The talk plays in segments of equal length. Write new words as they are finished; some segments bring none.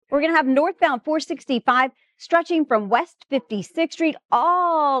We're going to have northbound 465 stretching from West 56th Street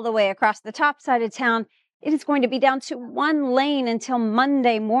all the way across the top side of town. It is going to be down to one lane until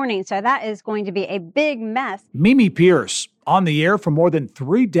Monday morning, so that is going to be a big mess. Mimi Pearce, on the air for more than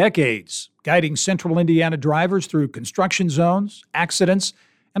 3 decades, guiding Central Indiana drivers through construction zones, accidents,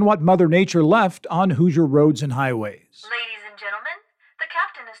 and what Mother Nature left on Hoosier roads and highways. Ladies and gentlemen, the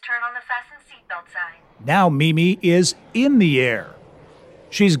captain has turned on the fasten seatbelt sign. Now Mimi is in the air.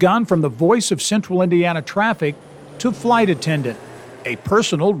 She's gone from the voice of Central Indiana traffic to flight attendant, a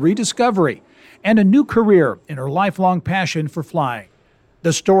personal rediscovery, and a new career in her lifelong passion for flying.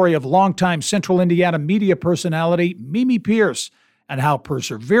 The story of longtime Central Indiana media personality Mimi Pearce and how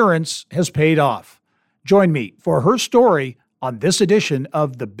perseverance has paid off. Join me for her story on this edition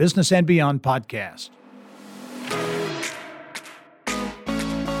of the Business and Beyond podcast.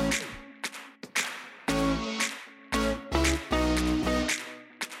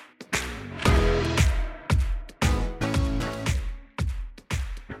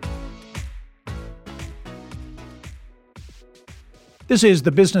 This is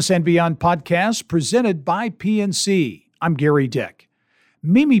the Business and Beyond podcast presented by PNC. I'm Gary Dick.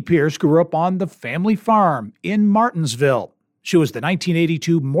 Mimi Pearce grew up on the family farm in Martinsville. She was the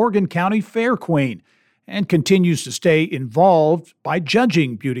 1982 Morgan County Fair Queen and continues to stay involved by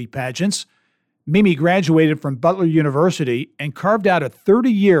judging beauty pageants. Mimi graduated from Butler University and carved out a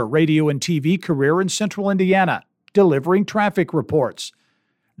 30-year radio and TV career in Central Indiana, delivering traffic reports.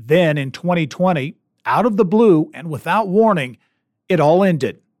 Then in 2020, out of the blue and without warning, it all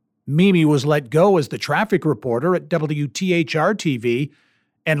ended. Mimi was let go as the traffic reporter at WTHR TV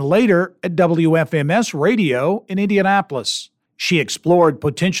and later at WFMS Radio in Indianapolis. She explored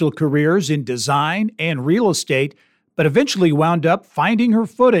potential careers in design and real estate, but eventually wound up finding her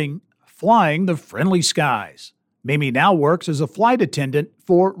footing flying the friendly skies. Mimi now works as a flight attendant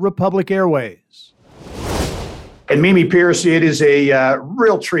for Republic Airways. And Mimi Pearce, it is a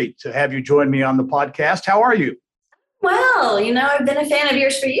real treat to have you join me on the podcast. How are you? Well, I've been a fan of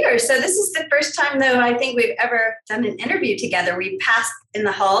yours for years. So this is the first time, though, I think we've ever done an interview together. We passed in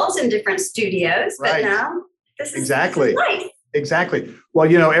the halls in different studios, right. But now this is exactly. Nice. Exactly. Well,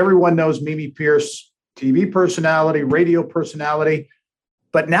 everyone knows Mimi Pearce, TV personality, radio personality,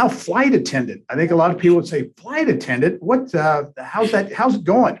 but now flight attendant. I think a lot of people would say flight attendant. How's it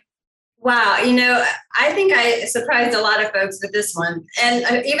going? Wow. I think I surprised a lot of folks with this one, and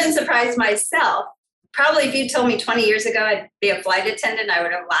I even surprised myself. Probably if you told me 20 years ago I'd be a flight attendant, I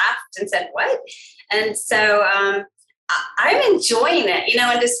would have laughed and said, what? And so I'm enjoying it,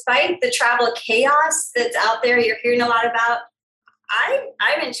 and despite the travel chaos that's out there, you're hearing a lot about,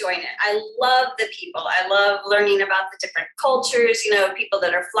 I'm enjoying it. I love the people. I love learning about the different cultures, people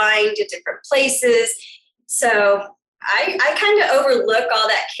that are flying to different places. So I kind of overlook all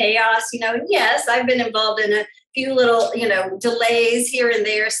that chaos, yes, I've been involved in a few little, delays here and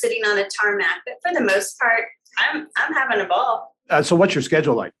there sitting on a tarmac, but for the most part, I'm having a ball. So what's your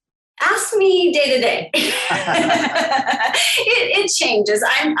schedule like? Ask me day to day. It changes.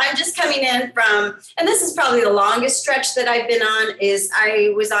 I'm just coming in from, and this is probably the longest stretch that I've been on, is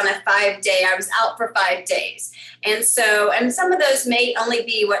I was on a 5-day. I was out for 5 days. And some of those may only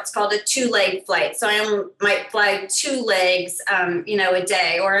be what's called a 2-leg flight. So I might fly 2 legs, a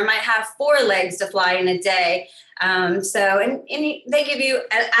day, or I might have 4 legs to fly in a day. And they give you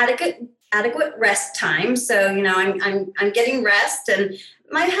adequate rest time. So, I'm getting rest, and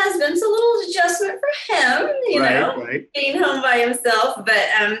my husband's a little adjustment for him, right. Being home by himself. But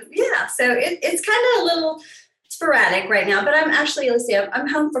so it's kind of a little sporadic right now, but I'm actually, I'm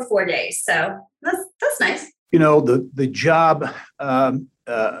home for 4 days. So that's nice. The job,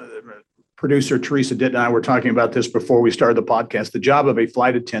 producer Teresa Ditt and I were talking about this before we started the podcast. The job of a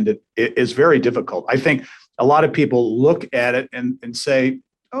flight attendant is very difficult. I think a lot of people look at it and say,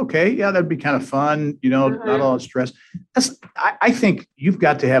 okay, yeah, that'd be kind of fun, not a lot of stress. I think you've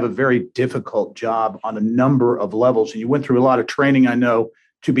got to have a very difficult job on a number of levels. And you went through a lot of training, I know,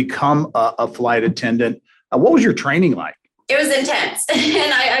 to become a flight attendant. What was your training like? It was intense.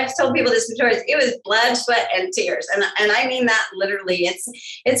 And I've told people this before. It was blood, sweat, and tears. And I mean that literally.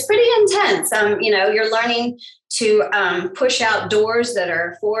 It's pretty intense. You're learning to push out doors that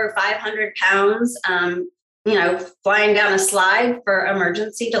are 400 or 500 pounds, flying down a slide for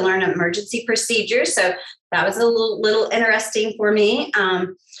emergency to learn emergency procedures. So that was a little interesting for me.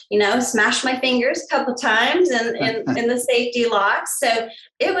 Smashed my fingers a couple times in the safety locks. So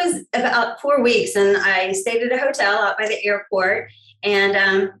it was about 4 weeks, and I stayed at a hotel out by the airport,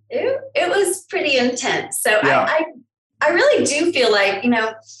 and it was pretty intense. So yeah. I really do feel like,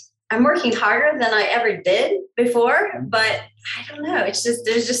 I'm working harder than I ever did before, but I don't know. It's just,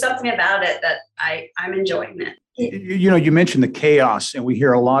 there's just something about it that I'm enjoying it. You mentioned the chaos, and we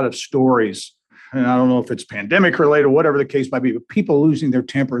hear a lot of stories, and I don't know if it's pandemic related or whatever the case might be, but people losing their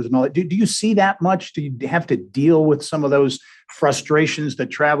tempers and all that. Do you see that much? Do you have to deal with some of those frustrations that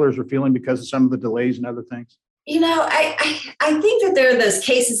travelers are feeling because of some of the delays and other things? I think that there are those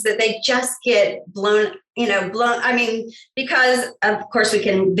cases that they just get blown. I mean, because of course we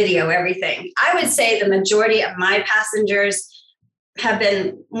can video everything. I would say the majority of my passengers have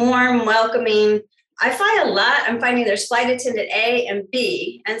been warm, welcoming. I fly a lot. I'm finding there's flight attendant A and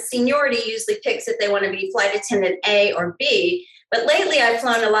B, and seniority usually picks if they want to be flight attendant A or B. But lately I've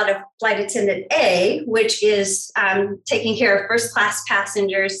flown a lot of flight attendant A, which is taking care of first class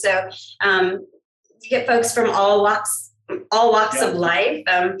passengers. So you get folks from all walks of life.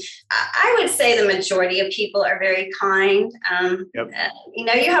 I would say the majority of people are very kind.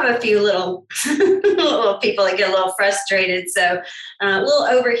 You have a few little people that get a little frustrated. So a little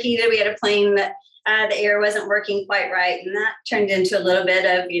overheated. We had a plane that the air wasn't working quite right. And that turned into a little bit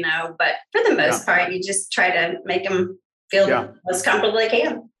of, but for the most part, you just try to make them feel the most comfortable they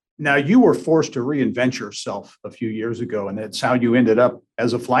can. Now, you were forced to reinvent yourself a few years ago, and that's how you ended up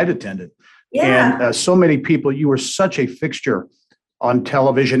as a flight attendant. Yeah. And so many people, you were such a fixture on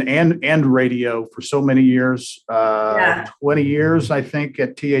television and radio for so many years, 20 years, I think,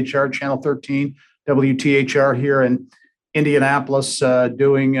 at THR Channel 13, WTHR here in Indianapolis,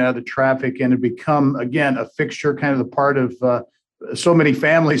 doing the traffic, and had become, again, a fixture, kind of the part of so many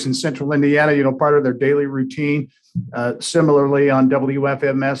families in central Indiana, part of their daily routine. Similarly on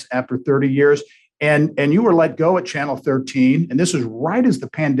WFMS after 30 years. And you were let go at Channel 13. And this was right as the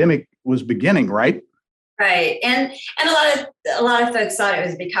pandemic was beginning, right? Right. And a lot of folks thought it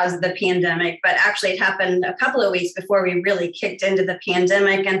was because of the pandemic, but actually it happened a couple of weeks before we really kicked into the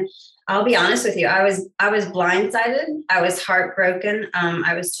pandemic. And I'll be honest with you, I was blindsided. I was heartbroken.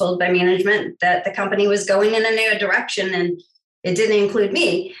 I was told by management that the company was going in a new direction, and it didn't include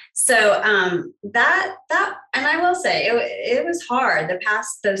me. So that, and I will say it was hard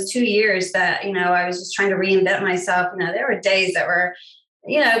those 2 years that, I was just trying to reinvent myself. There were days that were,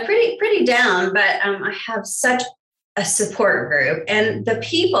 pretty down, but I have such a support group, and the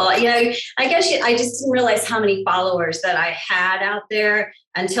people, I guess I just didn't realize how many followers that I had out there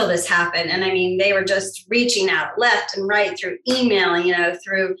until this happened. And I mean, they were just reaching out left and right through email,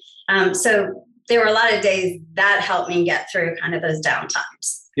 so there were a lot of days that helped me get through kind of those down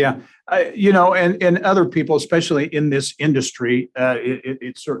times. Yeah. And other people, especially in this industry,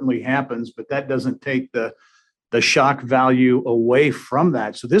 it certainly happens, but that doesn't take the shock value away from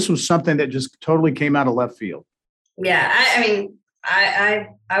that. So this was something that just totally came out of left field. Yeah.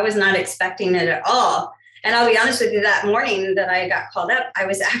 I was not expecting it at all. And I'll be honest with you, that morning that I got called up, I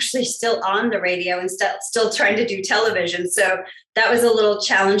was actually still on the radio and still trying to do television. So that was a little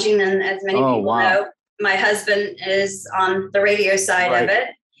challenging. And as many people know, my husband is on the radio side of it.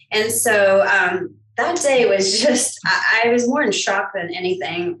 And so that day was just, I was more in shock than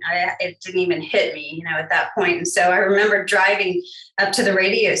anything. It didn't even hit me, at that point. And so I remember driving up to the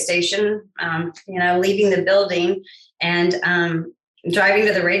radio station, leaving the building and driving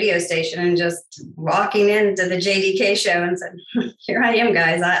to the radio station and just walking into the JDK show and said, here I am,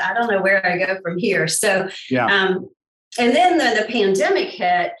 guys. I don't know where I go from here. So, and then the pandemic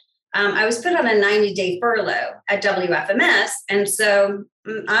hit. I was put on a 90-day furlough at WFMS. And so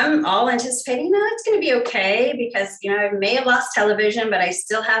I'm all anticipating, it's going to be okay because, I may have lost television, but I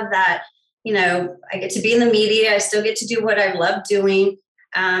still have that, I get to be in the media. I still get to do what I love doing.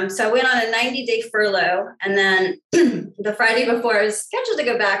 So I went on a 90-day furlough. And then the Friday before I was scheduled to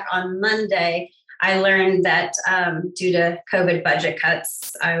go back on Monday, I learned that due to COVID budget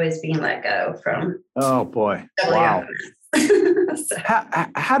cuts, I was being let go from. Oh, boy. WFMS. Wow. So.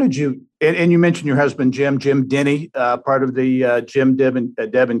 How did you, and you mentioned your husband, Jim Denny, part of the Jim, Deb,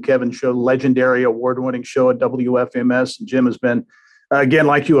 and Kevin show, legendary award-winning show at WFMS. And Jim has been, again,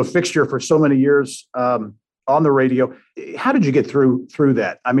 like you, a fixture for so many years on the radio. How did you get through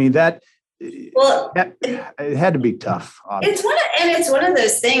that? I mean, it had to be tough. Obviously. It's one of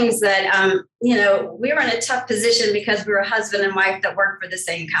those things that, we were in a tough position because we were husband and wife that worked for the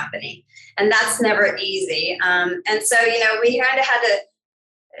same company. And that's never easy. And so, we kind of had to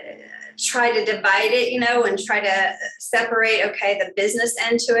try to divide it, and try to separate, the business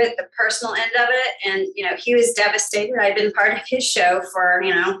end to it, the personal end of it. And, he was devastated. I'd been part of his show for,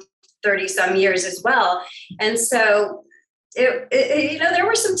 30 some years as well. And so there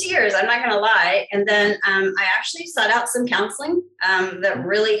were some tears, I'm not going to lie. And then I actually sought out some counseling that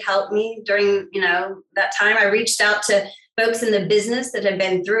really helped me during, that time. I reached out to folks in the business that have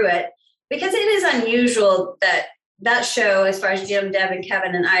been through it, because it is unusual that show, as far as Jim, Deb, and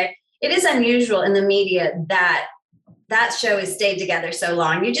Kevin and I, it is unusual in the media that show has stayed together so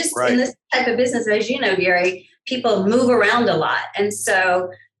long. You just, in this type of business, as you know, Gary, people move around a lot. And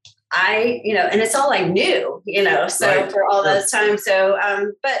so and it's all I knew, so for all those times. So,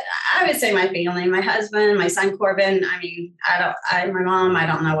 but I would say my family, my husband, my son, Corbin, I mean, my mom, I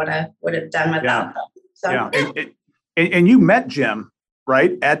don't know what I would have done without them. So, And you met Jim,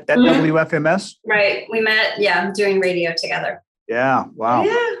 right? At WFMS? Right. We met, doing radio together. Yeah. Wow.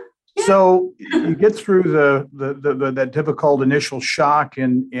 Yeah. So you get through that difficult initial shock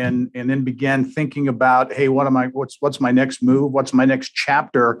and then began thinking about, hey, what's my next move? What's my next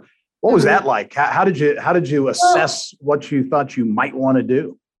chapter? What was that like? How did you assess what you thought you might want to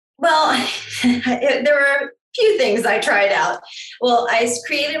do? Well, there were a few things I tried out. Well, I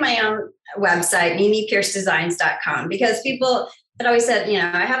created my own website, mimipearcedesigns.com, because people had always said,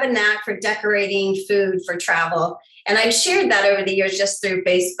 I have a knack for decorating food for travel. And I've shared that over the years just through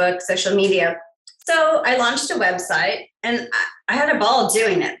Facebook, social media. So I launched a website and I had a ball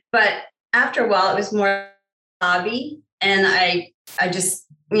doing it. But after a while, it was more a hobby. And I just,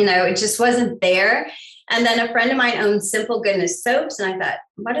 it just wasn't there. And then a friend of mine owned Simple Goodness soaps. And I thought,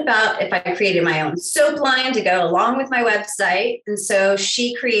 what about if I created my own soap line to go along with my website? And so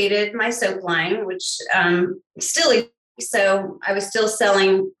she created my soap line, which so I was still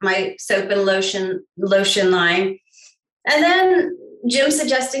selling my soap and lotion line. And then Jim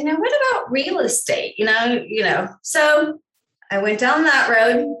suggesting, now what about real estate? So I went down that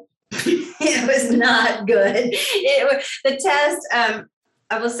road. It was not good. The test,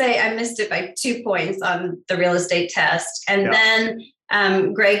 I will say I missed it by 2 points on the real estate test. And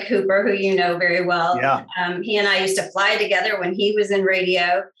then Greg Cooper, who you know very well, he and I used to fly together when he was in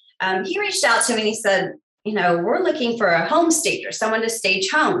radio. He reached out to me and he said, we're looking for a home stager, someone to stage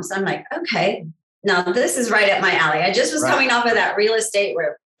homes. I'm like, okay, now this is right up my alley. I just was coming off of that real estate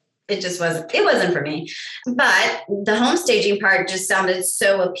where it wasn't for me. But the home staging part just sounded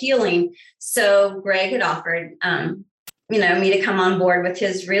so appealing. So Greg had offered, me to come on board with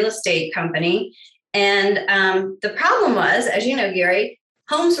his real estate company. And the problem was, as you know, Gary,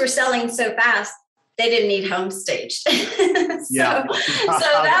 homes were selling so fast, they didn't need home staged. So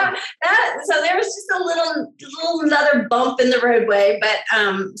there was just a little another bump in the roadway. But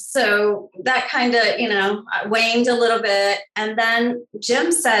so that kind of, waned a little bit. And then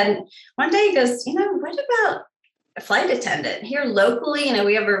Jim said, one day he goes, what about a flight attendant here locally?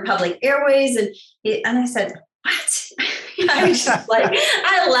 We have Republic Airways. And I said, what? I was just like,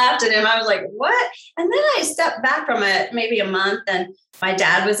 I laughed at him. I was like, what? And then I stepped back from it maybe a month, and my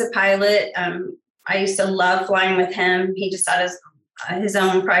dad was a pilot. I used to love flying with him. He just got his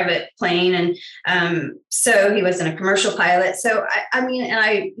own private plane. And so he wasn't a commercial pilot. So, and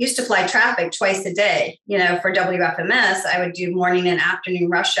I used to fly traffic twice a day, for WFMS. I would do morning and afternoon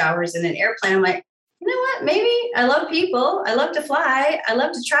rush hours in an airplane. I'm like, you know what, maybe I love people. I love to fly. I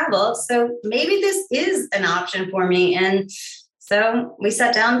love to travel. So maybe this is an option for me. And so we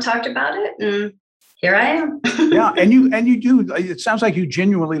sat down and talked about it, and here I am. Yeah. And you do, it sounds like you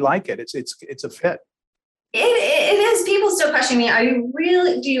genuinely like it. It's a fit. It is. People still question me.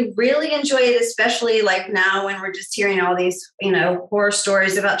 Do you really enjoy it? Especially like now when we're just hearing all these, horror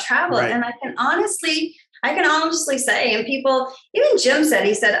stories about travel. Right. And I can honestly say, and people, even Jim said,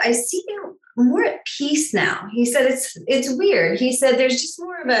 I see you more at peace now. He said, it's weird. He said, there's just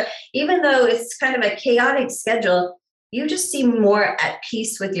more of even though it's kind of a chaotic schedule, you just seem more at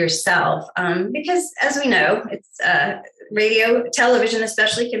peace with yourself. Because as we know, it's radio, television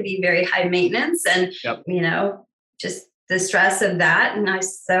especially, can be very high maintenance and, just the stress of that. And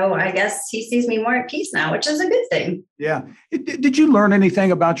so I guess he sees me more at peace now, which is a good thing. Yeah. Did you learn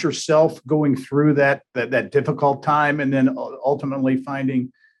anything about yourself going through that difficult time and then ultimately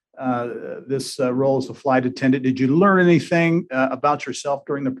finding this role as a flight attendant? Did you learn anything about yourself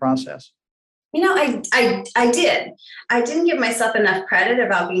during the process? I did. I didn't give myself enough credit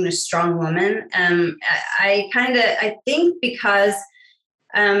about being a strong woman. I think because,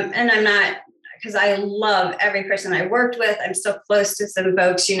 and I'm not, because I love every person I worked with. I'm so close to some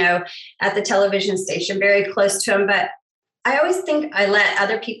folks, at the television station, very close to them. But I always think I let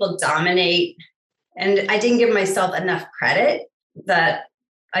other people dominate, and I didn't give myself enough credit that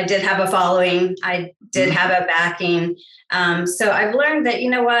I did have a following. I did have a backing. So I've learned that,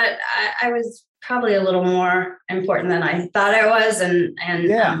 I was probably a little more important than I thought I was. And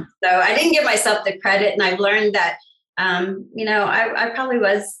so I didn't give myself the credit. And I've learned that, I probably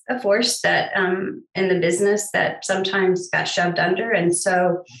was a force that in the business that sometimes got shoved under. And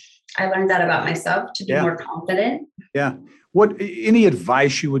so I learned that about myself to be more confident. Yeah. What any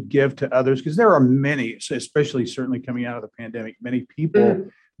advice you would give to others? Because there are many, especially certainly coming out of the pandemic, many people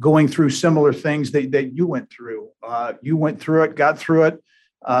going through similar things that you went through. You went through it, got through it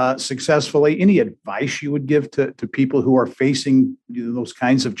successfully. Any advice you would give to people who are facing those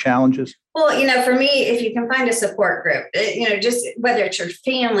kinds of challenges? Well, for me, if you can find a support group, just whether it's your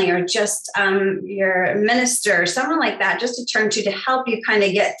family or just your minister or someone like that, just to turn to help you kind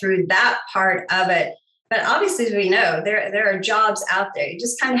of get through that part of it. But obviously, as we know, there are jobs out there. You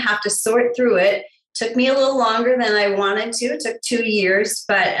just kind of have to sort through it. Took me a little longer than I wanted to. It took 2 years,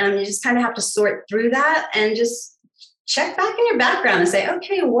 but you just kind of have to sort through that and just check back in your background and say,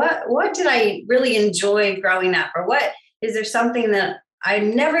 okay, what did I really enjoy growing up? Or what is there something that I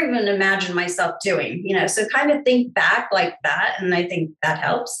never even imagined myself doing? So kind of think back like that. And I think that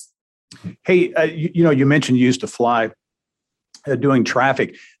helps. Hey, you mentioned you used to fly doing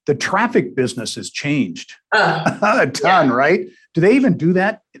traffic. The traffic business has changed a ton, right? Do they even do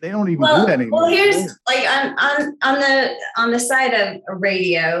that? They don't even do that anymore. Well, here's like on the side of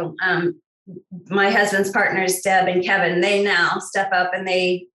radio, my husband's partners, Deb and Kevin, they now step up and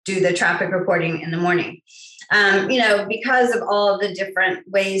they do the traffic reporting in the morning. Because of all of the different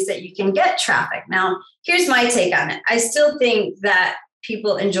ways that you can get traffic. Now, here's my take on it. I still think that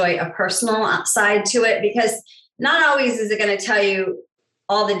people enjoy a personal side to it, because not always is it going to tell you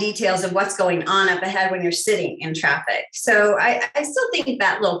all the details of what's going on up ahead when you're sitting in traffic. So I still think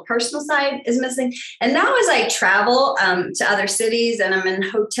that little personal side is missing. And now as I travel to other cities and I'm in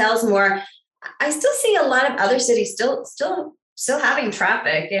hotels more, I still see a lot of other cities still having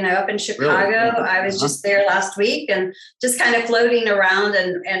traffic, up in Chicago. Really? I was just there last week and just kind of floating around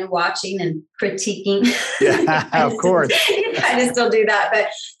and watching and critiquing. Yeah, of course. You kind of still do that. But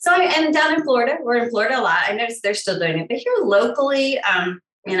and down in Florida, we're in Florida a lot. I noticed they're still doing it. But here locally,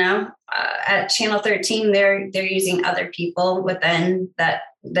 at Channel 13, they're using other people within that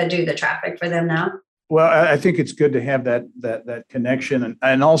do the traffic for them now. Well, I think it's good to have that connection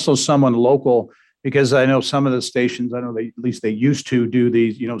and also someone local. Because I know some of the stations, at least they used to do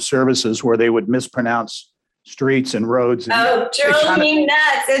these, services where they would mispronounce streets and roads. And drives me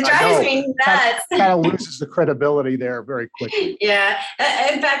nuts. It drives me nuts. Kind of loses the credibility there very quickly. Yeah.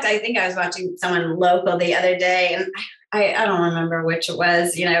 In fact, I think I was watching someone local the other day, and I don't remember which it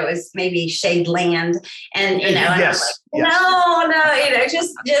was. It was maybe Shade Land, and and I was like, no,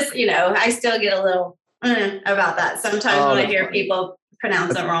 just I still get a little about that sometimes when I hear people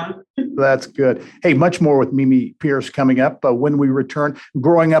pronounce it wrong. That's good. Hey, much more with Mimi Pearce coming up when we return.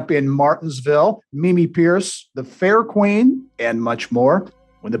 Growing up in Martinsville, Mimi Pearce, the Fair Queen, and much more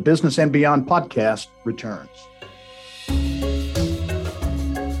when the Business and Beyond podcast returns.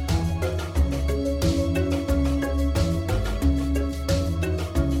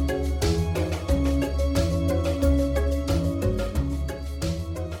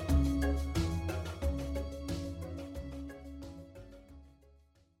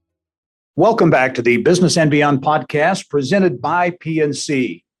 Welcome back to the Business and Beyond podcast presented by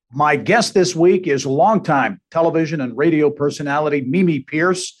PNC. My guest this week is longtime television and radio personality Mimi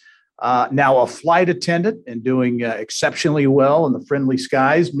Pearce, now a flight attendant and doing exceptionally well in the friendly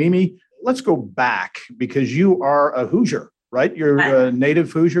skies. Mimi, let's go back because you are a Hoosier, right? You're a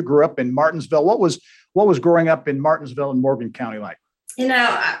native Hoosier, grew up in Martinsville. What was growing up in Martinsville and Morgan County like?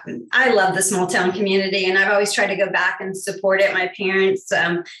 I love the small town community, and I've always tried to go back and support it. My parents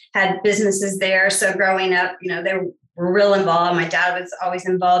had businesses there. So growing up, they were real involved. My dad was always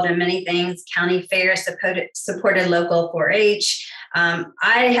involved in many things, county fairs, supported local 4-H.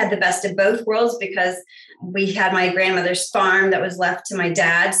 I had the best of both worlds because we had my grandmother's farm that was left to my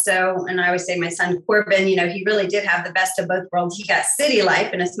dad. So, and I always say my son Corbin, he really did have the best of both worlds. He got city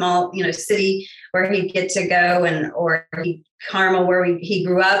life in a small, city where he'd get to go or Carmel where he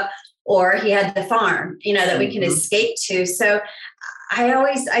grew up, or he had the farm, that we could escape to. So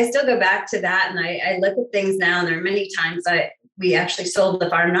I still go back to that. And I look at things now, and there are many times we actually sold the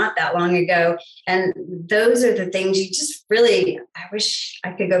farm not that long ago. And those are the things you just really, I wish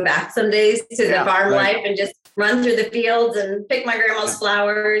I could go back some days to the farm life and just run through the fields and pick my grandma's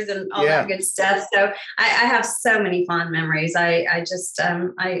flowers and all that good stuff. So I have so many fond memories. I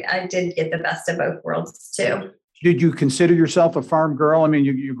did get the best of both worlds too. Did you consider yourself a farm girl? I mean,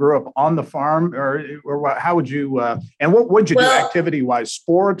 you grew up on the farm, or how would you? And what would you do activity-wise?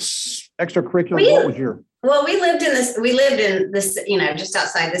 Sports, extracurricular? What was your? Well, we lived in this, just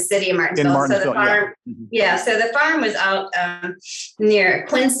outside the city of Martinsville. So the farm, so the farm was out near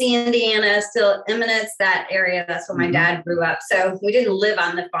Quincy, Indiana, still Eminence, that area. That's where my dad grew up. So we didn't live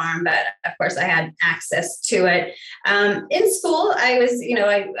on the farm, but of course I had access to it. In school, I was,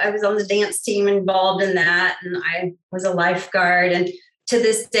 I was on the dance team, involved in that, and I was a lifeguard. And to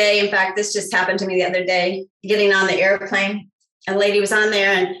this day, in fact, this just happened to me the other day, getting on the airplane. A lady was on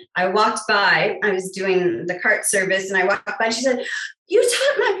there and I walked by. I was doing the cart service and I walked by and she said, you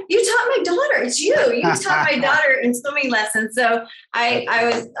taught my daughter. It's you. You taught my daughter in swimming lessons. So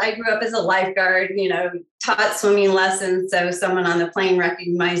I grew up as a lifeguard, taught swimming lessons. So someone on the plane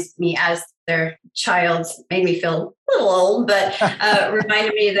recognized me as their child, made me feel a little old, but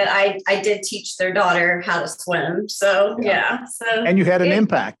reminded me that I did teach their daughter how to swim. So yeah. So and you had an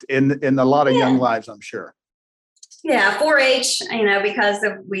impact in a lot of young lives, I'm sure. Yeah, 4-H, because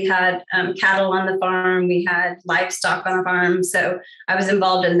we had cattle on the farm, we had livestock on the farm. So I was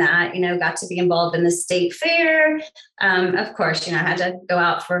involved in that, got to be involved in the state fair. Of course, I had to go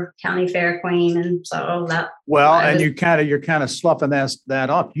out for county fair queen and so that. Well, and you're kind of sloughing that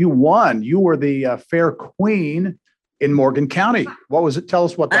up. You won. You were the fair queen in Morgan County. What was it? Tell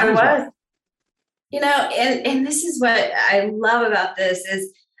us what that was like. And this is what I love about this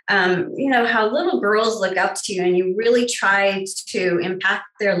is, how little girls look up to you and you really try to impact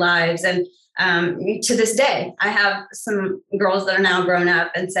their lives. And to this day, I have some girls that are now grown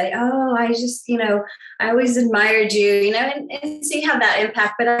up and say, oh, I just, I always admired you, and so you have that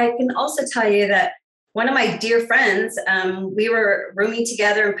impact. But I can also tell you that one of my dear friends, we were rooming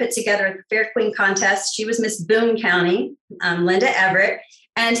together and put together at the Fair Queen contest. She was Miss Boone County, Linda Everett.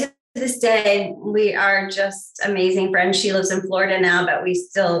 And to this day, we are just amazing friends. She lives in Florida now, but we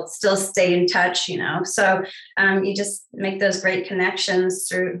still stay in touch, So you just make those great connections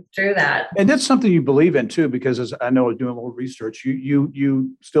through that. And that's something you believe in too, because as I know, doing a little research,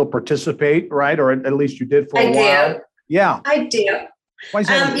 you still participate, right? Or at least you did for a while. Do. Yeah, I do. Why is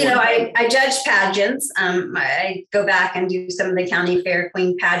that I judge pageants. I go back and do some of the county fair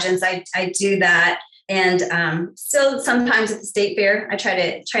queen pageants. I do that. And still sometimes at the state fair, I try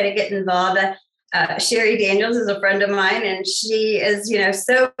to get involved. Sherry Daniels is a friend of mine, and she is,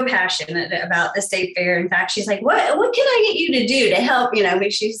 so passionate about the state fair. In fact, she's like, what can I get you to do to help? Maybe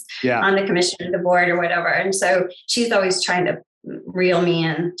she's on the commission of the board or whatever. And so she's always trying to reel me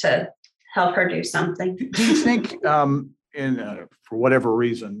in to help her do something. Do you think for whatever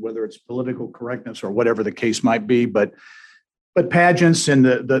reason, whether it's political correctness or whatever the case might be, but pageants and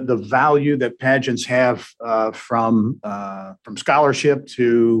the value that pageants have from scholarship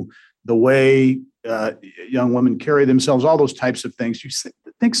to the way young women carry themselves, all those types of things. You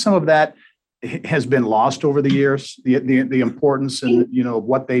think some of that has been lost over the years, the importance and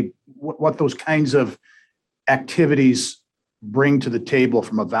what those kinds of activities bring to the table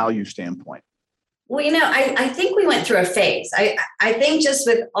from a value standpoint? Well, I think we went through a phase. I think just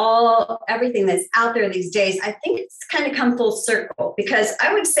with everything that's out there these days, I think it's kind of come full circle, because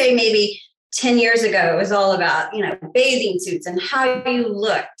I would say maybe 10 years ago, it was all about, bathing suits and how you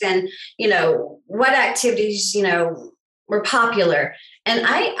looked and, what activities, were popular. And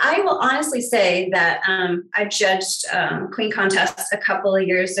I will honestly say that I judged Queen Contest a couple of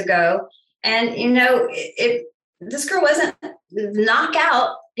years ago. And, this girl wasn't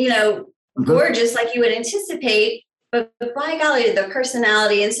knockout, gorgeous like you would anticipate, but by golly, the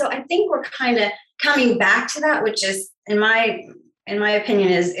personality. And so I think we're kind of coming back to that, which is, in my opinion,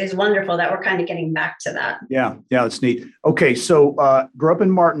 is wonderful that we're kind of getting back to that. Yeah, it's neat. Okay, so grew up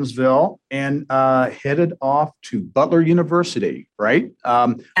in Martinsville and headed off to Butler University, right?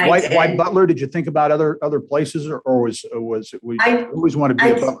 Why Butler? Did you think about other places, or was it you always want to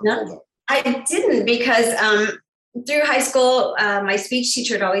be a Butler? I didn't, because through high school, my speech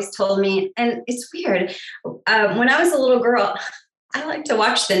teacher had always told me, and it's weird, when I was a little girl, I like to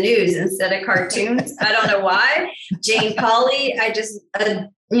watch the news instead of cartoons. I don't know why. Jane Pauley, I just,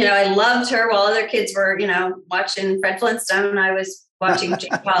 I loved her while other kids were, watching Fred Flintstone. I was watching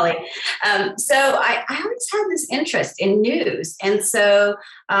Jane Pauley. So I always had this interest in news. And so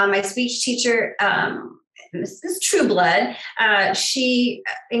my speech teacher, Mrs. Trueblood, she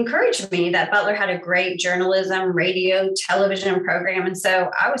encouraged me that Butler had a great journalism, radio, television program. And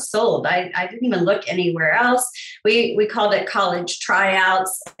so I was sold. I didn't even look anywhere else. We called it college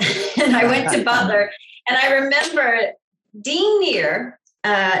tryouts. And I went to Butler. And I remember Dean Neer,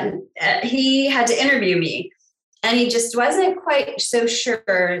 he had to interview me. And he just wasn't quite so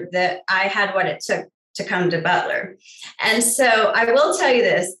sure that I had what it took to come to Butler. And so I will tell you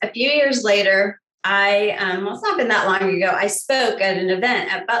this, a few years later, it's not been that long ago, I spoke at an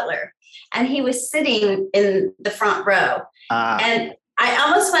event at Butler. and he was sitting in the front row. And I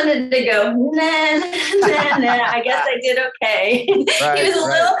almost wanted to go, nah. I guess I did okay. Right,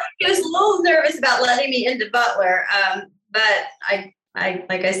 he was a little nervous about letting me into Butler. But I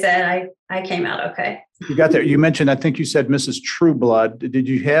like I said, I came out okay. You got there. You mentioned, I think you said Mrs. Trueblood. Did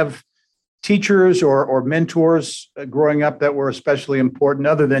you have teachers or mentors growing up that were especially important,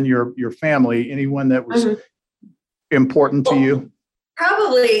 other than your family? Anyone that was important to you?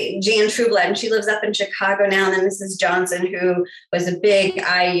 Probably Jan Trueblood, and she lives up in Chicago now. And then Mrs. Johnson, who was a big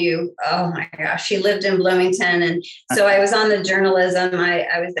IU. Oh my gosh, she lived in Bloomington, and so I was on the journalism.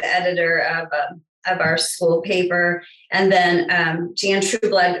 I was the editor of our school paper, and then Jan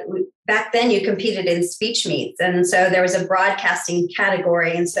Trueblood. Back then, you competed in speech meets, and so there was a broadcasting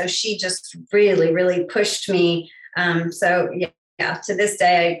category, and so she just really, really pushed me. So yeah, to this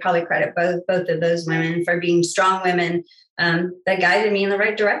day, I probably credit both of those women for being strong women that guided me in the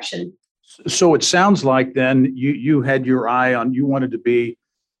right direction. So it sounds like then you had your eye on, you wanted to be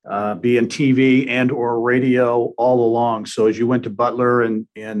in TV and or radio all along. So as you went to Butler and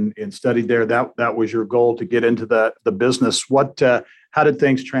studied there, that was your goal to get into the business. How did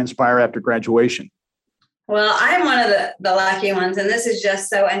things transpire after graduation? Well, I'm one of the lucky ones, and this is just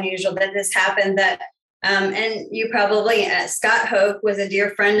so unusual that this happened. That and you probably, Scott Hoke was a dear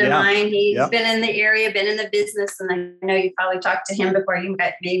friend of mine. He's been in the area, been in the business, and I know you probably talked to him before. You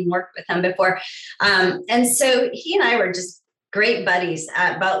maybe worked with him before. And so he and I were just great buddies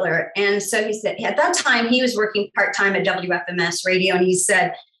at Butler. And so he said, at that time, he was working part-time at WFMS radio. And he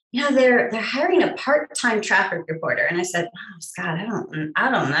said, they're hiring a part-time traffic reporter. And I said, oh, Scott, I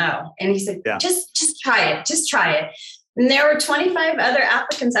don't know. And he said, just try it. Just try it. And there were 25 other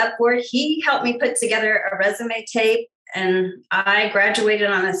applicants up for it. He helped me put together a resume tape, and I graduated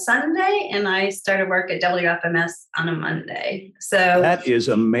on a Sunday, and I started work at WFMS on a Monday. So that is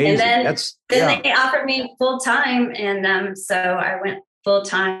amazing. And then they offered me full time, and so I went full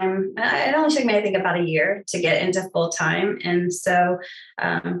time. It only took me, I think, about a year to get into full time, and so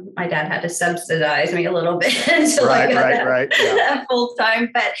my dad had to subsidize me a little bit until I got that full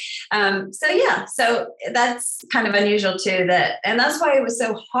time. But so that's kind of unusual too. And that's why it was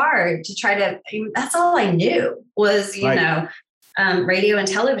so hard to try to. That's all I knew was radio and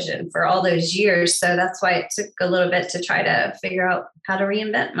television for all those years. So that's why it took a little bit to try to figure out how to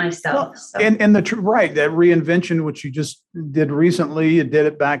reinvent myself. And that reinvention, which you just did recently, you did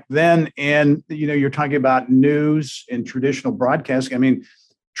it back then. And, you're talking about news and traditional broadcasting. I mean,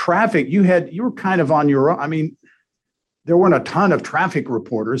 traffic, you were kind of on your own. I mean, there weren't a ton of traffic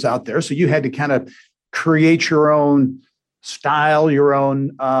reporters out there. So you had to kind of create your own style, your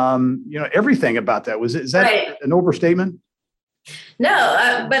own, everything about that. Is that an overstatement?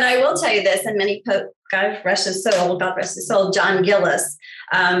 No, but I will tell you this, and God rest his soul, God rest his soul, John Gillis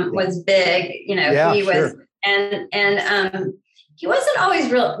was big, he was, and he wasn't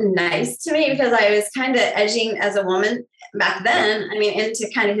always real nice to me because I was kind of edging as a woman back then, into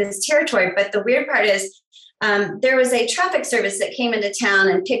kind of his territory. But the weird part is there was a traffic service that came into town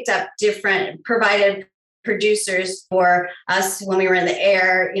and picked up provided producers for us when we were in the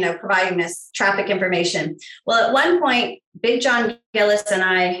air, providing us traffic information. Well, at one point, Big John Gillis and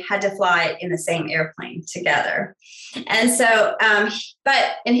I had to fly in the same airplane together. And so,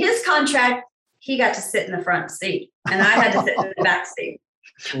 but in his contract, he got to sit in the front seat and I had to sit in the back seat.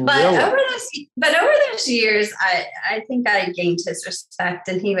 But over those years, I think I gained his respect,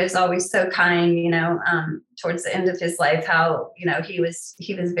 and he was always so kind. Towards the end of his life, how he was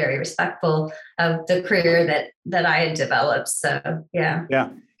very respectful of the career that I had developed. So yeah.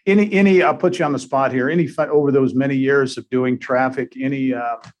 Any I'll put you on the spot here. Any fun over those many years of doing traffic? Any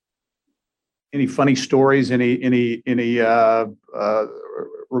funny stories? Any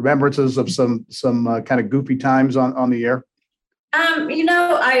remembrances of some kind of goofy times on the air?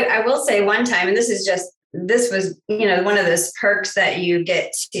 I will say one time, and this was, one of those perks that you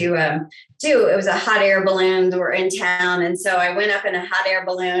get to do. It was a hot air balloon. We're in town. And so I went up in a hot air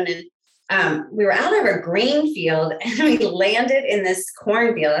balloon, and we were out of a green field, and we landed in this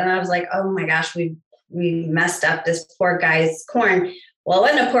cornfield. And I was like, oh my gosh, we messed up this poor guy's corn. Well,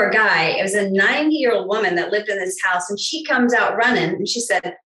 it wasn't a poor guy. It was a 90-year-old woman that lived in this house. And she comes out running, and she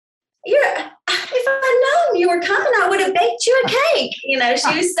said, if I'd known you were coming, I would have baked you a cake. She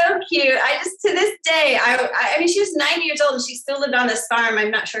was so cute. To this day, she was 90 years old and she still lived on this farm. I'm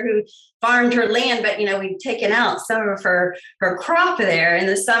not sure who farmed her land, but we'd taken out some of her crop there in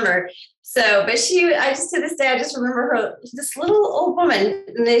the summer. So, but I just, to this day, I just remember her, this little old woman,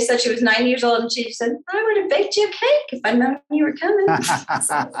 and they said she was 90 years old, and she said, I would have baked you a cake if I'd known you were coming.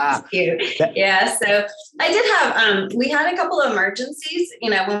 So that's cute. Yeah. So I did have, we had a couple of emergencies,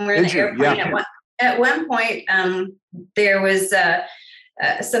 when we were in the airplane. Yeah. At one point, there was a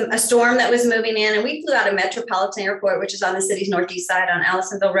storm that was moving in, and we flew out of Metropolitan Airport, which is on the city's northeast side on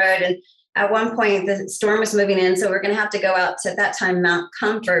Allisonville Road. And at one point, the storm was moving in, so we're going to have to go out to, at that time, Mount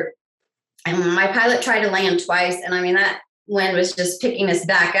Comfort. And my pilot tried to land twice. And I mean, that wind was just picking us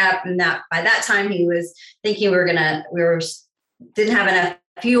back up. And that by that time he was thinking didn't have enough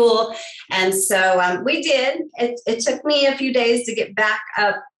fuel. And so we did. It took me a few days to get back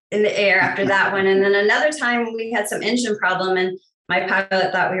up in the air after that one. And then another time we had some engine problem, and my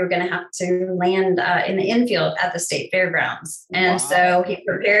pilot thought we were going to have to land in the infield at the state fairgrounds. And so he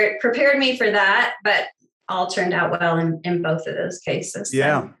prepared me for that, but all turned out well in both of those cases.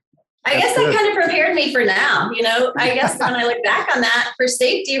 Yeah. So I guess that kind of prepared me for now, I guess when I look back on that for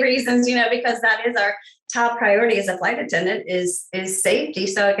safety reasons, because that is our top priority as a flight attendant is safety.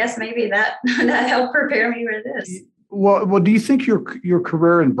 So I guess maybe that helped prepare me for this. Well, do you think your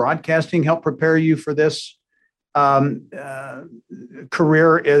career in broadcasting helped prepare you for this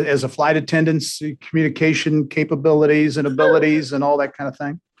career as a flight attendant, communication capabilities and abilities and all that kind of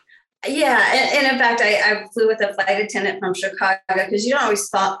thing? Yeah. And in fact, I flew with a flight attendant from Chicago, because you don't always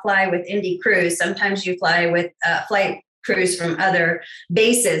fly with Indy crews. Sometimes you fly with flight crews from other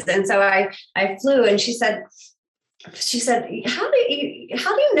bases. And so I flew, and she said, how do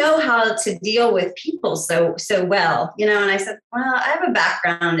you know how to deal with people so well? And I said, well, I have a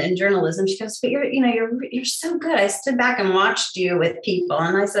background in journalism. She goes, but you're so good. I stood back and watched you with people.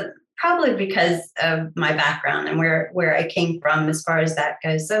 And I said, probably because of my background and where I came from as far as that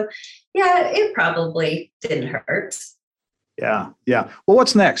goes. So yeah, it probably didn't hurt. Yeah. Well,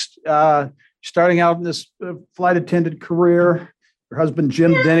 what's next? Starting out in this flight attendant career, your husband,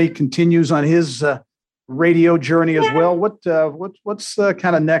 Jim Denny, continues on his radio journey as well. What's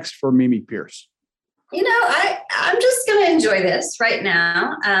kind of next for Mimi Pearce? I'm just going to enjoy this right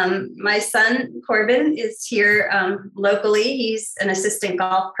now. My son, Corbin, is here locally. He's an assistant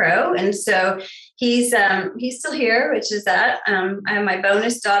golf pro. And so he's still here, which is that. I have my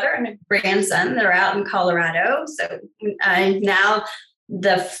bonus daughter and a grandson that are out in Colorado. So now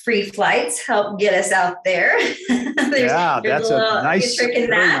the free flights help get us out there. there's that's a nice trick in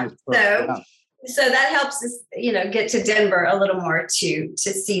that. Nice So that helps us, get to Denver a little more to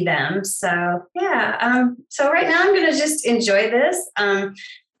see them. So yeah. So right now I'm going to just enjoy this.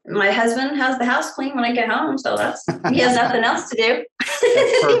 My husband has the house clean when I get home, so he has nothing else to do.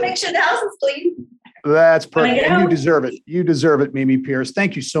 Make sure the house is clean. That's perfect. And you deserve it. You deserve it, Mimi Pearce.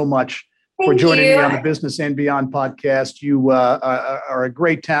 Thank you so much for joining me on the Business and Beyond podcast. You are a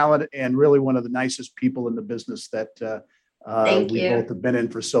great talent and really one of the nicest people in the business that we both have been in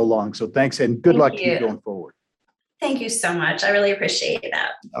for so long. So thanks, and good luck to you going forward. Thank you so much. I really appreciate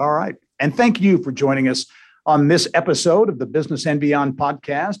that. All right. And thank you for joining us on this episode of the Business and Beyond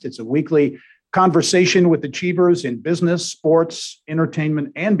podcast. It's a weekly conversation with achievers in business, sports,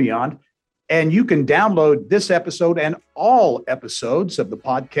 entertainment, and beyond. And you can download this episode and all episodes of the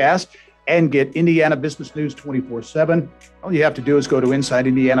podcast and get Indiana Business News 24/7. All you have to do is go to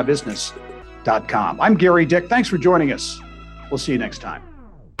InsideIndianaBusiness.com. I'm Gary Dick. Thanks for joining us. We'll see you next time.